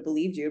bands, would have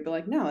believed you. But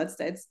like, no,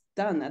 it's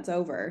done. That's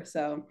over.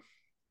 So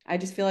I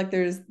just feel like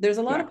there's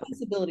a lot of exactly,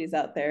 possibilities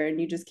out there, and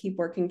you just keep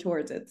working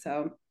towards it.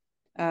 So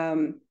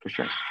um, for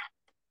sure.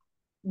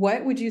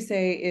 what would you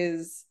say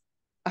is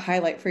a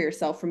highlight for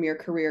yourself from your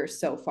career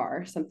so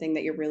far? Something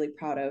that you're really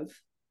proud of?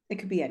 It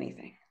could be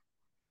anything.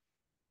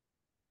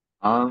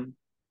 Um,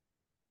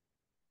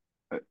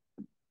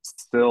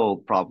 Still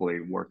probably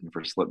working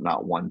for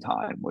Slipknot one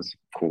time was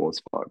cool as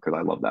fuck because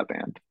I love that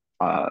band.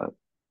 Uh,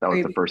 that Are was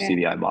you a the big first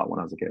CD fan? I bought when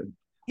I was a kid. Oh,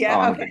 Yeah.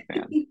 I'm a Okay.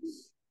 big fan.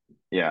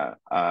 Yeah.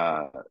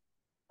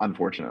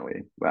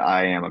 Unfortunately, but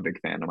I am a big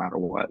fan no matter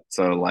what.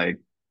 So like,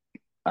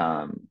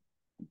 um,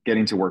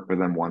 getting to work with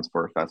them once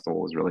for a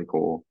festival was really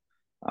cool.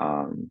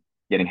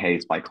 Getting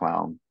hazed by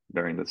clown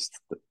during this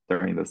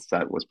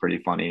set was pretty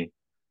funny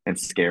and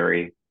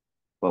scary,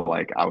 but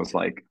like I was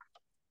like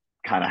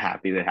kind of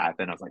happy that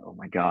happened. I was like, oh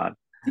my god,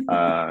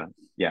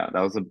 yeah, that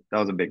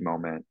was a big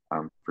moment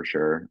for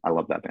sure. I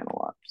love that band a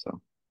lot.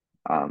 So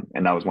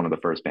and that was one of the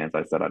first bands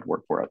I said I'd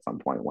work for at some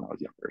point when I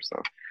was younger.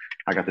 So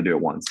I got to do it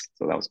once,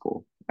 so that was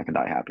cool. I can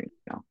die happy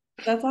now.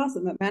 That's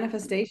awesome. That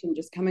manifestation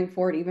just coming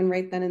forward, even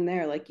right then and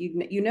there. Like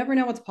you never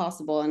know what's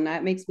possible, and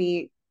that makes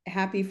me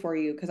happy for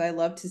you because I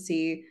love to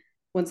see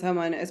when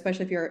someone,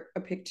 especially if you're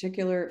a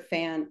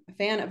fan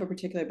of a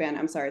particular band.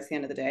 I'm sorry, it's the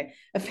end of the day.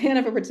 A fan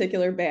of a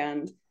particular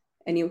band,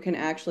 and you can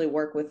actually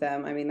work with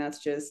them. I mean,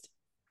 that's just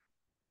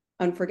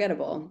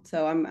unforgettable.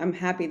 So I'm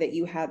happy that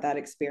you had that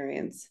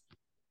experience.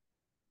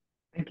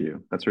 Thank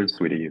you. That's really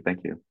sweet of you. Thank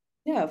you.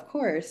 Yeah, of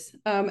course.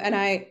 And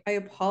I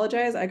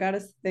apologize. I got a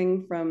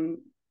thing from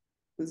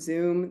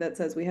Zoom that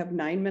says we have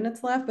 9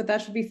 minutes left, but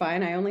that should be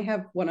fine. I only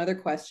have one other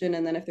question,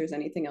 and then if there's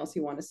anything else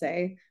you want to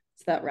say,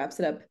 so that wraps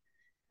it up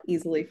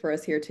easily for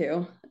us here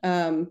too.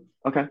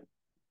 Okay.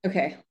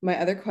 Okay, my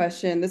other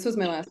question. This was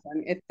my last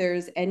one. If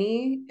there's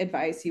any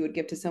advice you would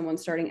give to someone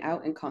starting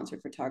out in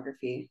concert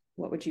photography,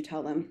 what would you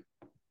tell them?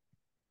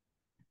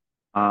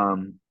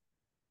 Um,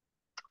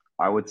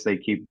 I would say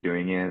keep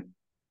doing it.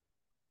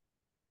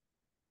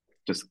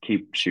 Just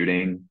keep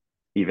shooting,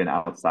 even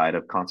outside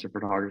of concert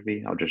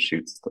photography. I'll just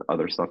shoot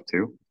other stuff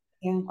too.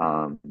 Yeah,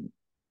 Um,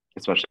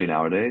 Especially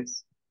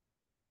nowadays.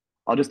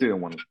 I'll just do it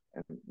in one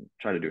and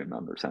try to do it in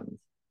another sentence.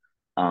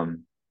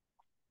 Um,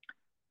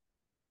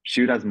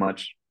 Shoot as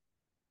much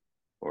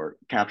or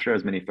capture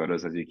as many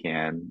photos as you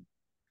can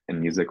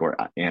in music or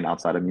and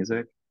outside of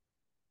music,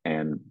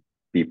 and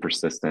be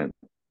persistent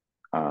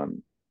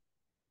um,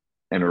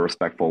 in a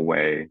respectful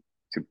way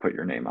to put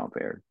your name out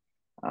there,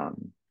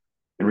 and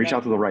reach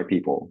out to the right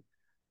people.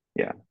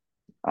 Yeah.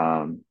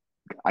 Um,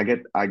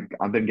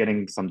 I've been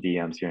getting some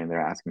DMs here and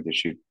there asking to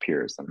shoot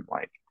peers, and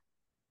like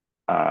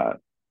uh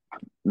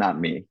not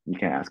me. You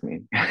can't ask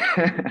me.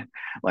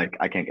 Like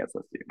I can't get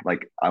this to you.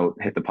 Like I'll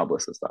hit the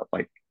publicist up,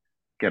 like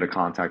get a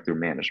contact through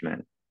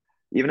management.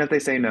 Even if they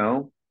say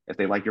no, if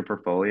they like your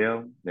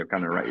portfolio, they're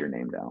gonna write your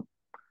name down.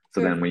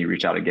 So sure. then when you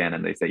reach out again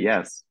and they say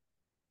yes,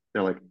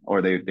 they're like,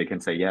 or they can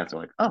say yes,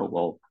 they're like, oh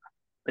well,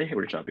 they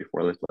reached out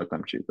before. Let's let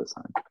them choose this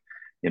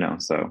time.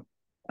 So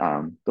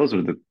those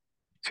are the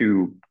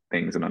two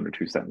things in under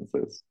two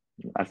sentences.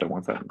 I said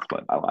one sentence,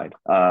 but I lied.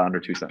 Under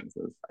two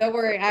sentences. Don't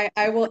worry,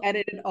 I will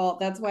edit it all.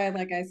 That's why,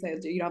 like I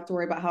said, you don't have to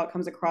worry about how it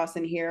comes across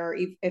in here, or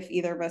if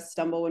either of us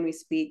stumble when we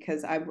speak,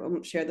 because I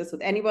won't share this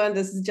with anyone.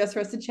 This is just for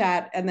us to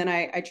chat, and then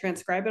I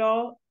transcribe it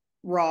all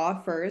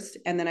raw first,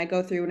 and then I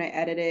go through and I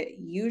edit it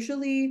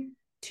usually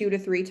 2 to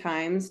 3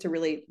 times to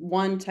really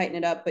one tighten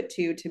it up, but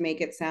two to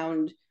make it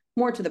sound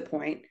more to the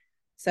point.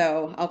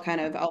 So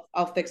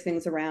I'll fix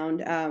things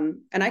around,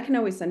 and I can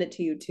always send it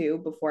to you too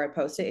before I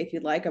post it if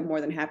you'd like. I'm more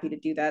than happy to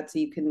do that, so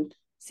you can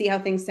see how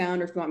things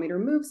sound, or if you want me to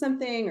remove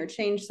something or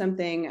change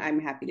something, I'm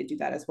happy to do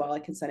that as well. I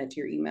can send it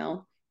to your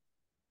email.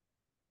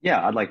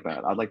 Yeah, I'd like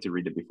that. I'd like to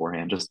read it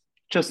beforehand,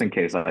 just in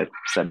case I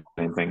said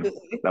anything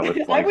that was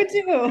I like would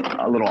too.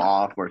 a little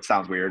off or it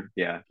sounds weird.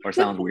 Yeah, or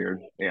sounds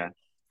weird. Yeah.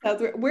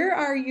 Where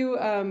are you?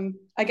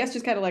 I guess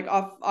just kind of like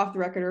off the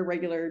record or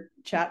regular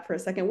chat for a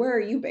second. Where are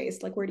you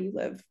based? Like, where do you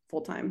live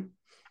full time?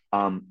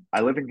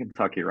 I live in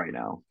Kentucky right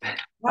now.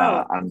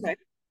 Wow. I'm Okay.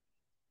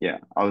 Yeah,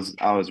 I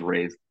was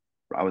raised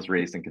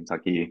in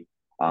Kentucky.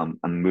 I'm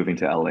moving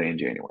to LA in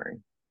January.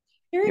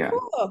 Very Yeah.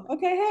 cool.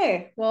 Okay.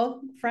 Hey,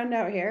 well, friend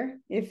out here,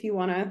 if you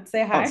want to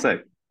say Oh, hi.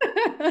 sick.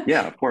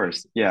 Yeah, of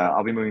course. Yeah,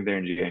 I'll be moving there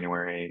in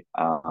January.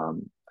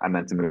 I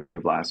meant to move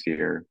last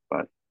year,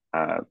 but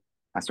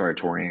I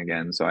started touring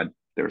again, so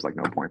there was like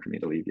no point for me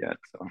to leave yet.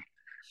 So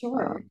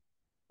Sure. um,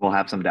 we'll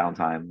have some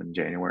downtime in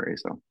January,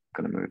 so I'm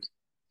gonna move.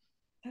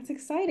 That's Yeah.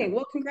 exciting.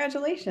 Well,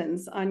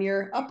 congratulations on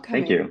your Thank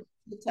upcoming you.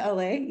 to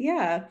LA.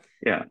 Yeah.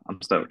 Yeah, I'm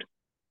stoked.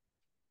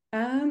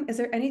 Is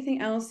there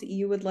anything else that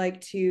you would like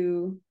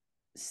to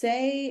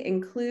say,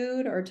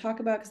 include, or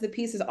talk about? Because the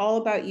piece is all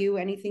about you,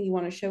 anything you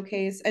want to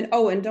showcase. And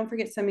oh, and don't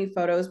forget to send me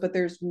photos, but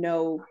there's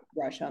no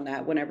rush on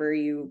that whenever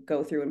you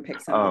go through and pick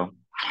something.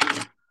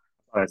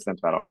 Oh, I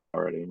sent that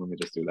already. Let me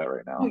just do that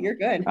right Oh, now. you're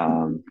good.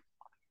 Um,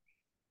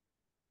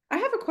 I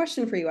have a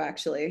question for you,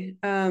 actually.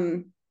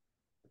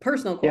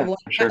 Personal, yeah, well,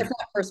 it's sure. not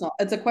personal.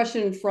 It's a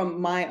question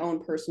from my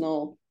own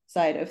personal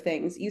side of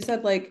things. You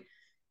said like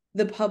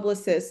the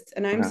publicist,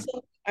 and Okay.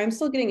 I'm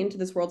still getting into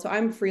this world, so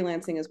I'm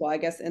freelancing as well, I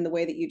guess, in the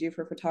way that you do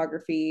for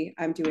photography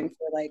I'm doing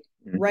for like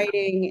Mhm.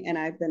 writing, and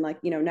I've been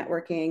like,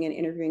 networking and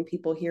interviewing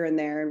people here and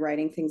there and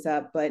writing things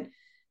up. But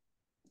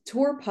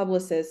tour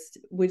publicist,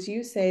 would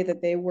you say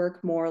that they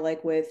work more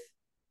like with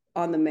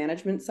on the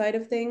management side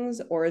of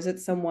things, or is it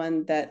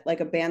someone that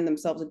like a band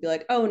themselves would be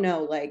like, oh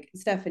no, like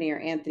Stephanie or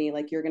Anthony,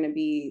 like you're going to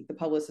be the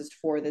publicist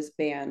for this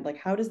band? Like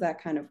how does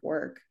that kind of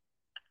work?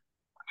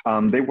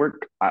 They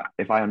work,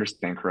 if I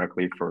understand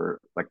correctly,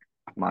 for like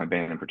my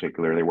band in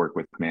particular, they work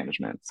with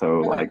management. So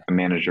Okay. like the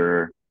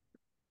manager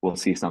will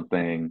see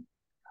something,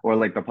 or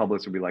like the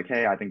publicist will be like,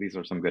 "Hey, I think these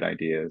are some good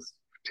ideas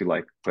to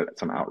like put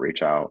some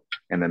outreach out,"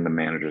 and then the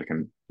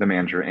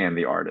manager and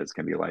the artist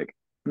can be like,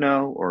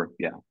 "No," or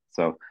yeah.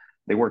 So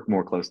they work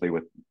more closely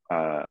with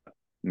uh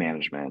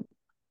management,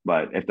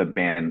 but if the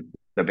band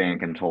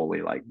can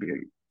totally like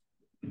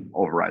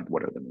override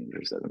whatever the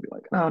manager says and be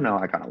like, "Oh no,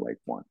 I kind of like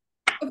want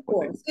Of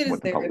course, it is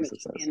what the their image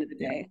publicist at the says." end of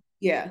the Yeah. day.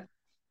 Yeah.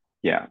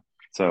 Yeah.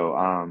 So,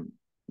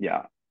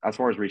 yeah, as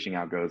far as reaching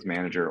out goes,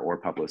 manager or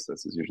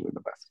publicist is usually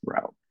the best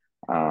route.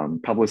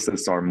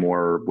 Publicists are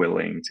more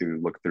willing to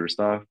look through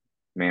stuff.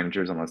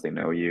 Managers, unless they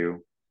know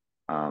you,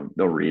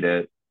 they'll read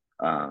it.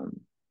 Um,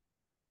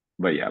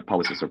 but yeah,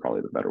 publicists are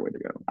probably the better way to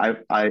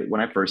go.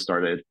 When I first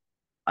started,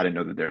 I didn't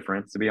know the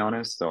difference, to be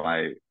honest. So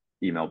I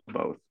emailed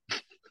both.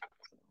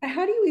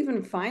 How do you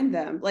even find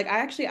them? Like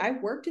I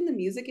worked in the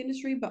music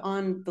industry, but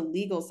on the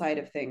legal side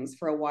of things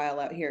for a while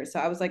out here. So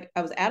I was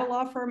at a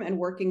law firm and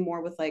working more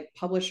with like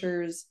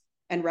publishers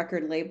and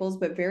record labels,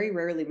 but very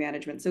rarely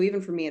management. So even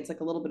for me, it's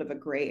like a little bit of a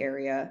gray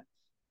area.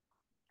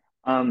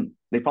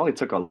 They probably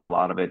took a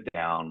lot of it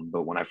down,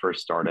 but when I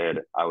first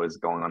started, I was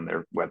going on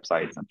their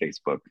websites and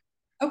Facebook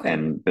Okay.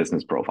 and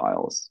business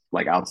profiles,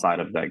 like outside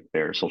of like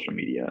their social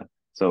media.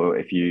 So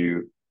if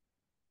you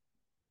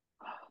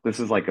this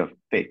is like a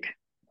fake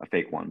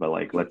one, but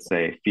like let's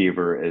say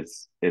Fever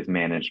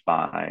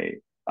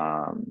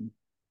um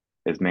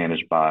is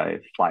managed by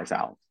Fly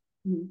South.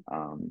 Mhm.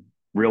 Um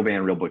Real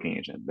band, real booking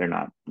agent. They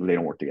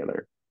don't work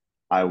together.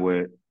 I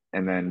would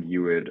and then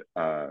you would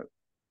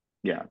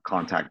yeah,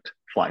 contact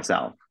Fly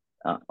South,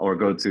 or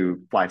go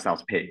to Fly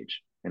South's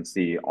page and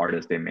see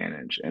artists they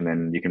manage, and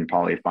then you can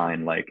probably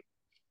find like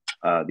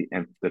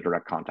the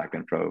direct contact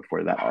info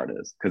for that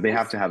artist because they I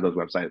have to have see. those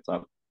websites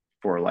up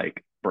for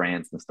like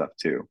brands and stuff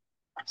too.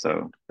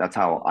 So that's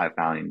how I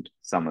found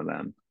some of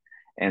them,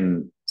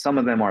 and some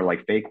of them are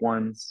like fake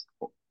ones.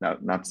 Not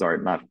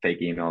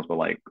fake emails, but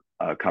like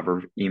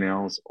cover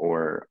emails,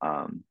 or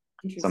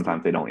Interesting.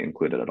 sometimes they don't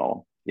include it at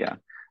all. Yeah,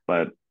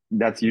 but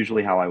that's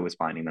usually how I was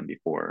finding them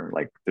before,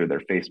 like through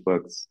their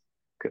Facebook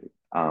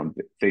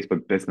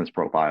business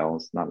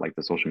profiles, not like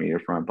the social media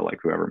front, but like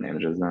whoever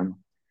manages them,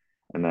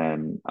 and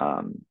then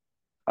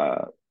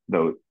uh,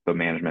 the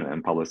management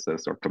and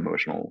publicists or promo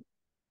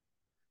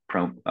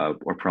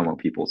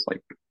people's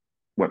like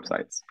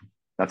websites.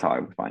 That's how I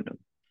would find them.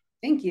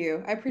 Thank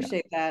you. I Yeah,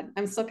 appreciate that.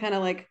 I'm still kind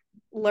of like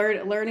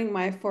learning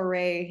my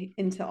foray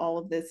into all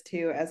of this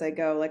too as I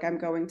go. Like I'm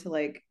going to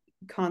like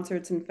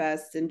concerts and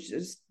fests and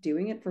just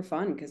doing it for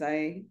fun because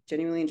I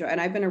genuinely enjoy.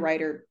 And I've been a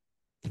writer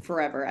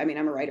forever. I mean,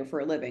 I'm a writer for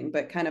a living,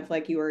 but kind of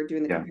like you were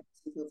doing the yeah.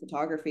 comparison with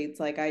photography, it's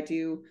like I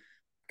do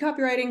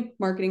copywriting,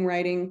 marketing,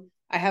 writing.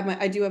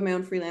 I do have my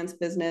own freelance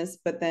business,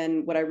 but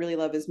then what I really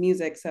love is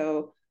music.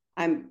 So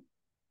I'm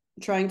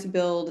trying to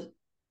build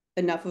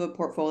enough of a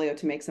portfolio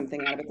to make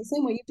something out of it the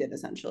same way you did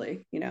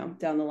essentially,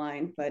 down the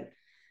line. But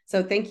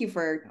so thank you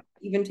for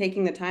even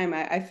taking the time.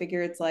 I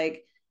figure it's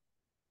like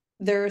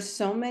there are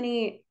so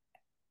many,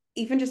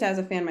 even just as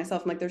a fan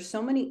myself, I'm like, there's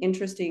so many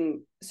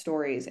interesting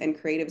stories and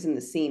creatives in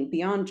the scene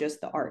beyond just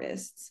the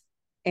artists.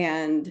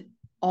 And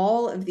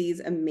all of these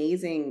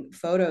amazing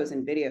photos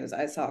and videos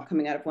I saw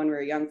coming out of When We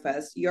Were Young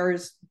Fest,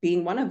 yours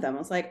being one of them. I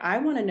was like, I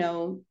want to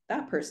know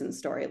that person's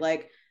story.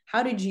 Like,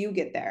 how did you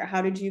get there?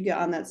 How did you get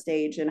on that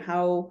stage? And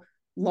how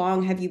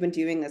long have you been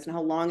doing this? And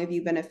how long have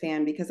you been a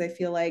fan? Because I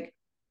feel like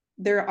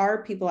there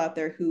are people out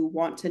there who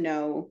want to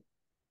know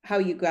how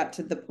you got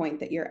to the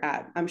point that you're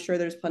at. I'm sure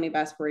there's plenty of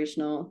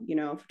aspirational,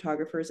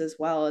 photographers as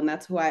well. And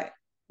that's what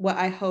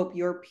I hope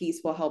your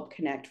piece will help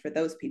connect for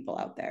those people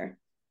out there.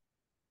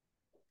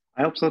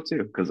 I hope so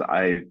too, because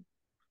I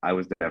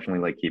was definitely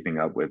like keeping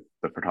up with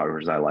the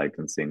photographers I liked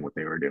and seeing what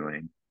they were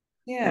doing.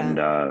 Yeah.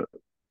 And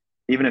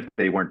even if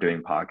they weren't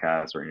doing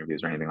podcasts or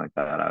interviews or anything like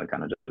that, I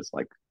kind of just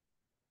like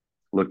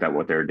looked at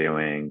what they're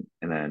doing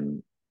and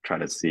then try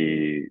to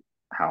see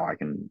how I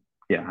can,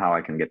 yeah, how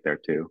I can get there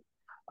too.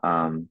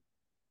 Um,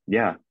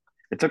 yeah,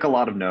 it took a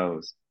lot of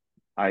no's.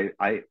 I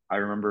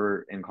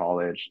remember in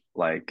college,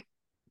 like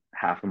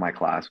half of my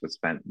class was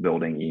spent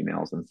building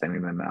emails and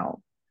sending them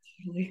out,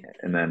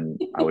 and then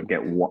I would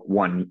get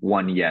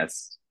one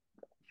yes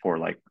for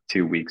like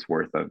 2 weeks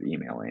worth of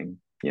emailing.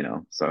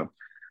 So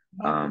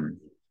um,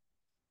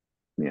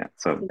 yeah,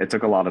 so it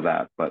took a lot of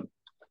that, but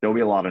there'll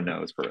be a lot of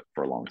no's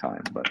for a long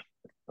time, but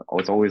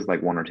it's always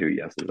like one or two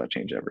yeses that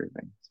change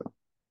everything. So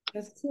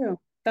That's true.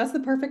 That's the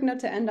perfect note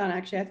to end on,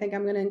 actually. I think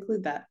I'm going to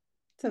include that.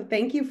 So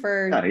thank you yeah,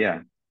 for yeah.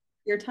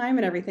 your time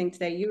and everything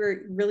today. You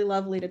were really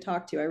lovely to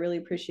talk to. I really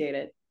appreciate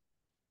it.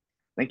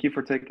 Thank you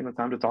for taking the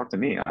time to talk to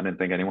me. I didn't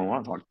think anyone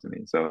wanted to talk to me,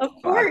 so Of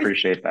I course.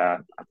 appreciate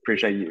that. I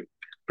appreciate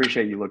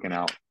you looking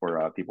out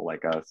for people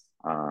like us,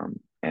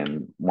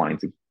 and wanting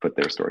to put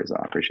their stories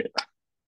out. I appreciate that.